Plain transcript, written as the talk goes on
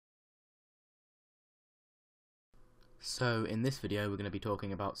So in this video we're going to be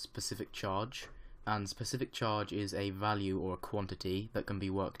talking about specific charge, and specific charge is a value or a quantity that can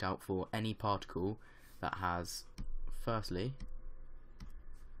be worked out for any particle that has firstly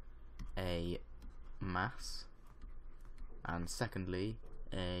a mass and secondly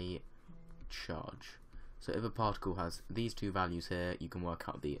a charge. So if a particle has these two values here, you can work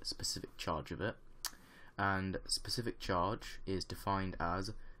out the specific charge of it, and specific charge is defined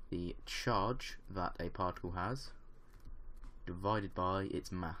as the charge that a particle has divided by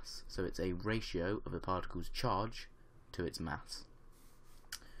its mass. So it's a ratio of a particle's charge to its mass.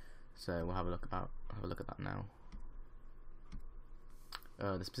 So we'll have a look at that now.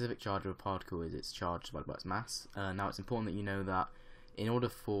 The specific charge of a particle is its charge divided by its mass. Now it's important that you know that in order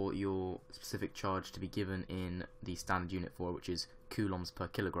for your specific charge to be given in the standard unit for it, which is coulombs per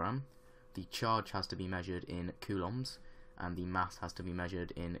kilogram, the charge has to be measured in coulombs and the mass has to be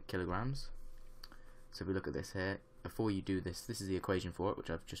measured in kilograms. So if we look at this here, before you do this, this is the equation for it,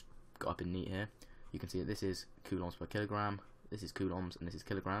 which I've just got up in neat here. You can see that this is coulombs per kilogram, this is coulombs, and this is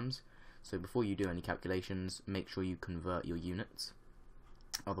kilograms. So before you do any calculations, make sure you convert your units,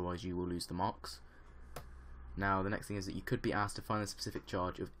 otherwise you will lose the marks. Now the next thing is that you could be asked to find the specific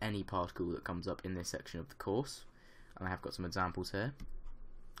charge of any particle that comes up in this section of the course, and I have got some examples here.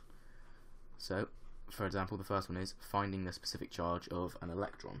 So for example, the first one is finding the specific charge of an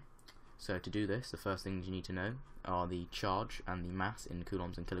electron. So to do this, the first things you need to know are the charge and the mass in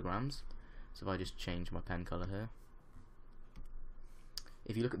coulombs and kilograms. So if I just change my pen colour here,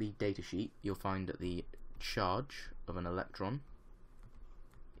 if you look at the data sheet, you'll find that the charge of an electron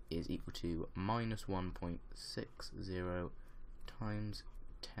is equal to minus 1.60 times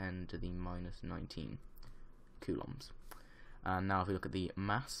 10 to the minus 19 coulombs. And now if we look at the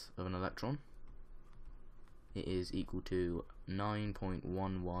mass of an electron, it is equal to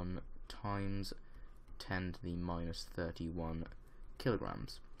 9.11 times 10 to the minus 31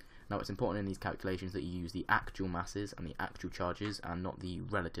 kilograms. Now it's important in these calculations that you use the actual masses and the actual charges and not the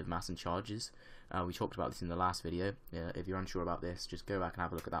relative mass and charges. We talked about this in the last video. If you're unsure about this, just go back and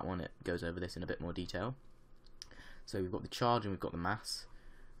have a look at that one. It goes over this in a bit more detail. So we've got the charge and we've got the mass,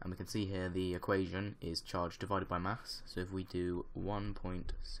 and we can see here the equation is charge divided by mass. So if we do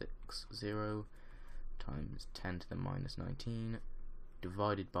 1.60 times 10 to the minus 19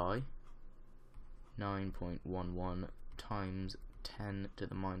 divided by 9.11 times 10 to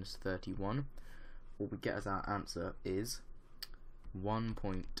the minus 31, what we get as our answer is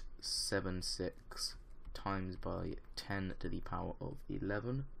 1.76 times by 10 to the power of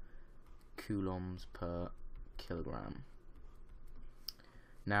 11 coulombs per kilogram.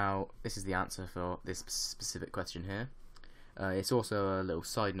 Now this is the answer for this specific question here. It's also a little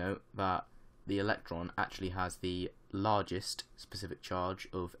side note that the electron actually has the largest specific charge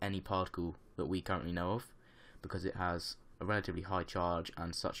of any particle that we currently know of, because it has a relatively high charge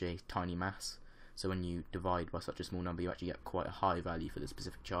and such a tiny mass. So when you divide by such a small number, you actually get quite a high value for the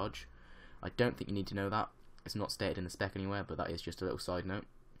specific charge. I don't think you need to know that. It's not stated in the spec anywhere, but that is just a little side note.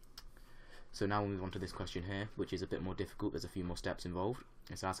 So now we'll move on to this question here, which is a bit more difficult. There's a few more steps involved.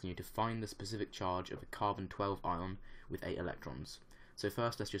 It's asking you to find the specific charge of a carbon-12 ion with 8 electrons. So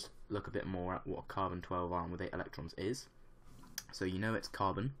first, let's just look a bit more at what a carbon-12 ion with 8 electrons is. So you know it's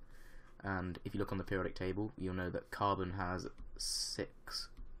carbon, and if you look on the periodic table, you'll know that carbon has 6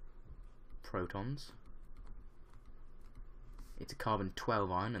 protons. It's a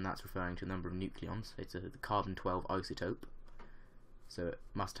carbon-12 ion, and that's referring to the number of nucleons. It's the carbon-12 isotope, so it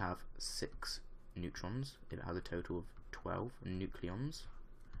must have 6 neutrons if it has a total of 12 nucleons,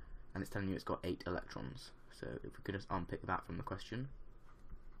 and it's telling you it's got 8 electrons. So if we could just unpick that from the question.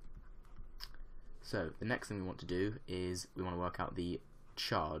 So the next thing we want to do is we want to work out the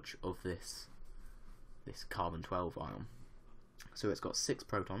charge of this carbon-12 ion. So it's got 6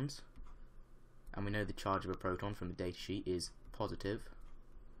 protons, and we know the charge of a proton from the data sheet is positive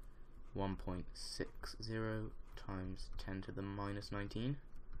 1.60 times 10 to the minus 19,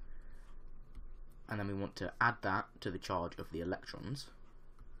 and then we want to add that to the charge of the electrons,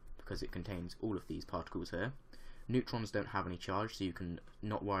 because it contains all of these particles here. Neutrons don't have any charge, so you can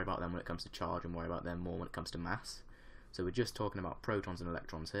not worry about them when it comes to charge and worry about them more when it comes to mass. So we're just talking about protons and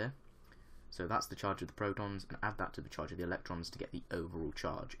electrons here. So that's the charge of the protons, and add that to the charge of the electrons to get the overall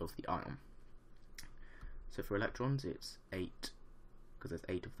charge of the ion. So for electrons it's 8, because there's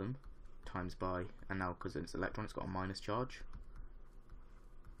 8 of them, times by, and now because it's electron it's got a minus charge,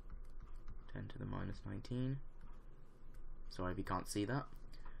 10 to the minus 19. Sorry if you can't see that,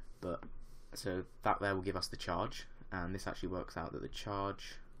 but so that there will give us the charge, and this actually works out that the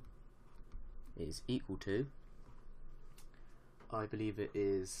charge is equal to, I believe it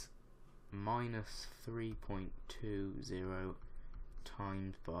is minus 3.20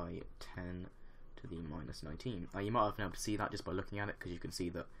 times by 10 to the minus 19. Now you might have been able to see that just by looking at it, because you can see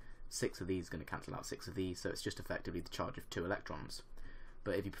that 6 of these is going to cancel out 6 of these, so it's just effectively the charge of 2 electrons.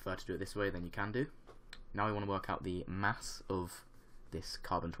 But if you prefer to do it this way, then you can do. Now we want to work out the mass of this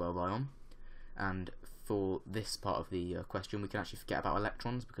carbon-12 ion, and for this part of the question we can actually forget about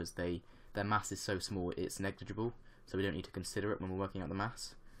electrons, because their mass is so small it's negligible, so we don't need to consider it when we're working out the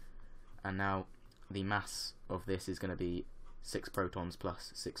mass. And now the mass of this is going to be 6 protons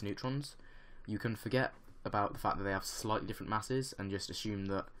plus 6 neutrons. You can forget about the fact that they have slightly different masses and just assume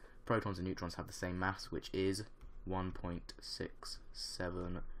that protons and neutrons have the same mass, which is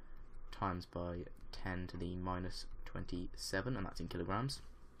 1.67 times by 10 to the minus 27, and that's in kilograms.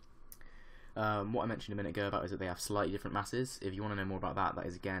 What I mentioned a minute ago about is that they have slightly different masses. If you want to know more about that, that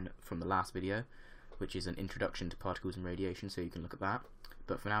is again from the last video, which is an introduction to particles and radiation, so you can look at that.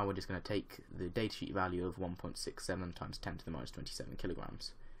 But for now we're just going to take the datasheet value of 1.67 times 10 to the minus 27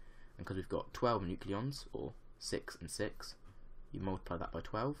 kilograms. And because we've got 12 nucleons, or 6 and 6, you multiply that by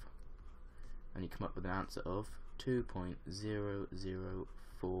 12, and you come up with an answer of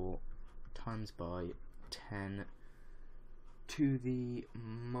 2.004 times by 10 to the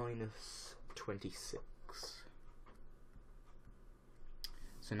minus 26.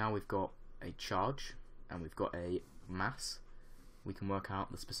 So now we've got a charge and we've got a mass. We can work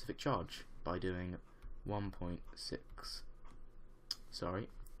out the specific charge by doing 1.6, sorry,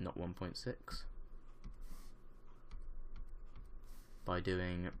 not 1.6, by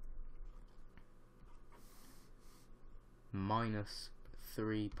doing minus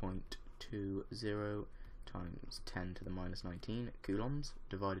 3.20 times 10 to the minus 19 coulombs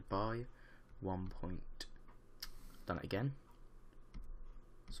divided by 1. Done it again.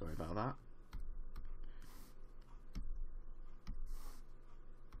 Sorry about that.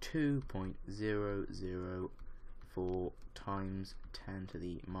 2.004 times 10 to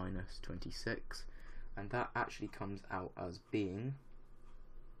the minus 26, and that actually comes out as being,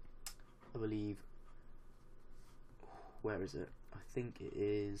 I believe, where is it? I think it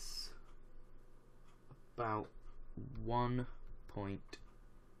is about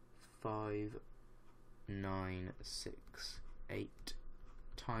 1.5968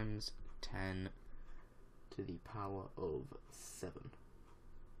 times 10 to the power of 7,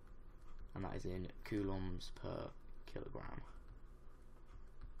 and that is in coulombs per kilogram.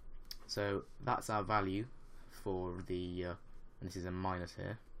 So that's our value for the, and this is a minus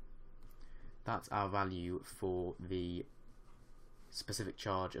here, that's our value for the specific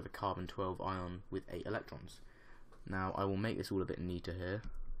charge of a carbon-12 ion with 8 electrons. Now I will make this all a bit neater here.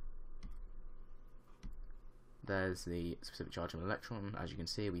 There's the specific charge of an electron. As you can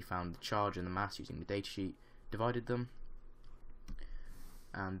see, we found the charge and the mass using the datasheet, divided them,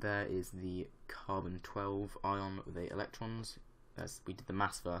 and there is the carbon-12 ion with 8 electrons. We did the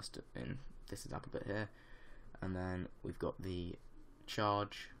mass first in this example bit here, and then we've got the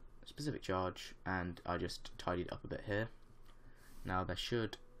charge, specific charge, and I just tidied it up a bit here. Now there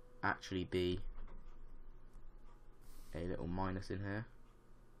should actually be a little minus in here,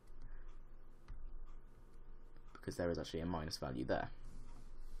 because there is actually a minus value there.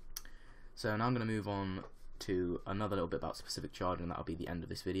 So now I'm going to move on to another little bit about specific charge, and that'll be the end of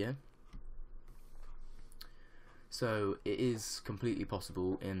this video. So it is completely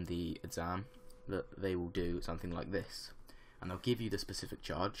possible in the exam that they will do something like this, and they'll give you the specific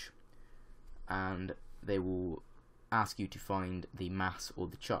charge and they will ask you to find the mass or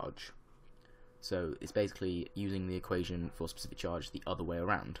the charge. So it's basically using the equation for specific charge the other way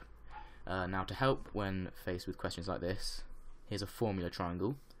around. Now to help when faced with questions like this, here's a formula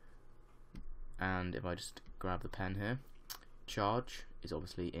triangle, and if I just grab the pen here, charge is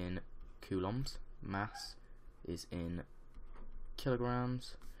obviously in coulombs, mass is in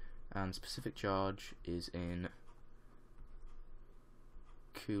kilograms, and specific charge is in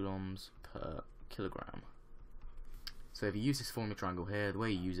coulombs per kilogram. So if you use this formula triangle here, the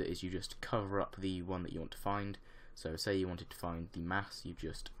way you use it is you just cover up the one that you want to find. So say you wanted to find the mass, you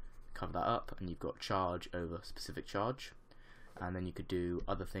just cover that up and you've got charge over specific charge, and then you could do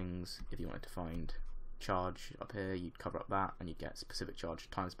other things. If you wanted to find charge up here, you'd cover up that and you'd get specific charge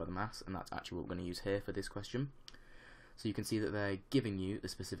times by the mass, and that's actually what we're going to use here for this question. So you can see that they're giving you the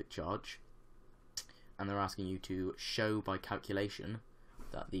specific charge and they're asking you to show by calculation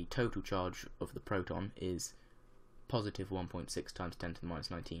that the total charge of the proton is positive 1.6 times 10 to the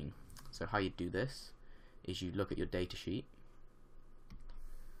minus 19. So how you do this is you look at your data sheet,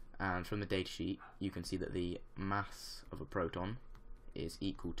 and from the data sheet you can see that the mass of a proton is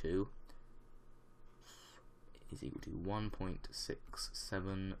equal to, is equal to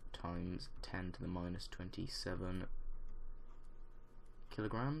 1.67 times 10 to the minus 27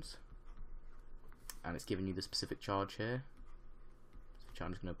 kilograms, and it's giving you the specific charge here, so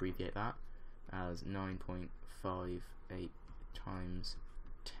I'm just going to abbreviate that as 9.58 times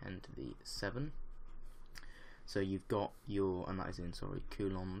 10 to the 7. So you've got your, and that is in, sorry,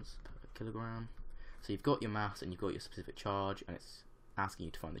 coulombs per kilogram. So you've got your mass and you've got your specific charge, and it's asking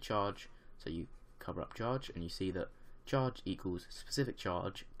you to find the charge. So you cover up charge, and you see that charge equals specific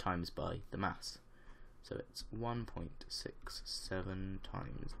charge times by the mass. So it's 1.67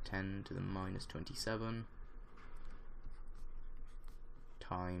 times 10 to the minus 27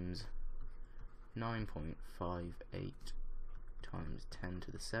 times 9.58 times 10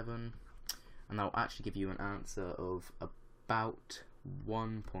 to the 7, and that will actually give you an answer of about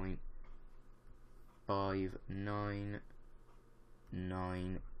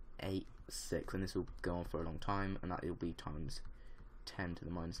 1.59986, and this will go on for a long time, and that will be times 10 to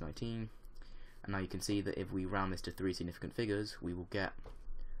the minus 19. And now you can see that if we round this to 3 significant figures, we will get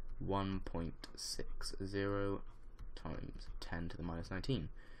 1.60 times 10 to the minus 19.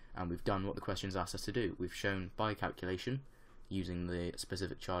 And we've done what the questions asked us to do. We've shown by calculation, using the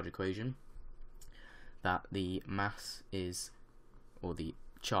specific charge equation, that the mass is, or the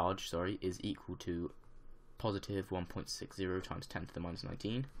charge, sorry, is equal to positive 1.60 times 10 to the minus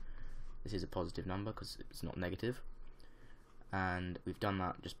 19. This is a positive number because it's not negative. And we've done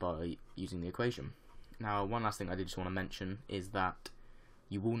that just by using the equation. Now, one last thing I did just want to mention is that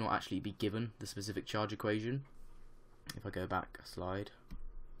you will not actually be given the specific charge equation. If I go back a slide,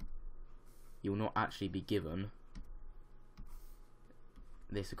 you will not actually be given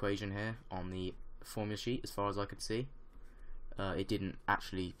this equation here on the formula sheet, as far as I could see. It didn't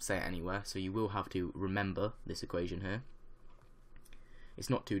actually say it anywhere, so you will have to remember this equation here. It's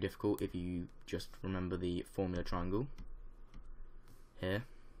not too difficult if you just remember the formula triangle here.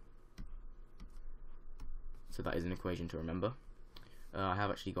 So that is an equation to remember. I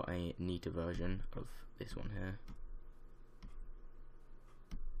have actually got a neater version of this one here.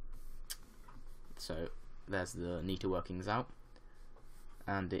 So there's the neater workings out,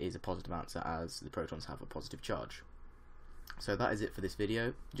 and it is a positive answer as the protons have a positive charge. So that is it for this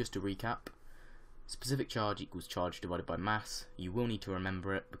video. Just to recap, specific charge equals charge divided by mass. You will need to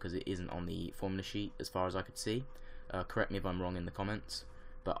remember it because it isn't on the formula sheet as far as I could see. Correct me if I'm wrong in the comments,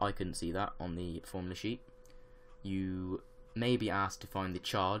 but I couldn't see that on the formula sheet. You may be asked to find the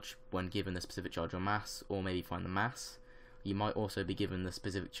charge when given the specific charge or mass, or maybe find the mass. You might also be given the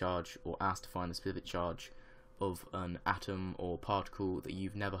specific charge or asked to find the specific charge of an atom or particle that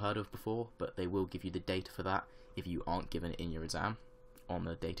you've never heard of before, but they will give you the data for that if you aren't given it in your exam on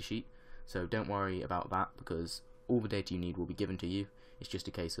the data sheet. So don't worry about that, because all the data you need will be given to you. It's just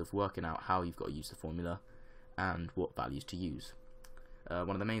a case of working out how you've got to use the formula and what values to use.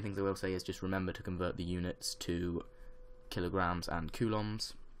 One of the main things I will say is just remember to convert the units to kilograms and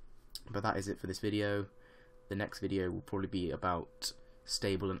coulombs. But that is it for this video. The next video will probably be about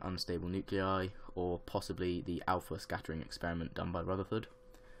stable and unstable nuclei, or possibly the alpha scattering experiment done by Rutherford.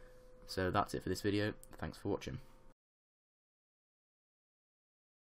 So that's it for this video. Thanks for watching.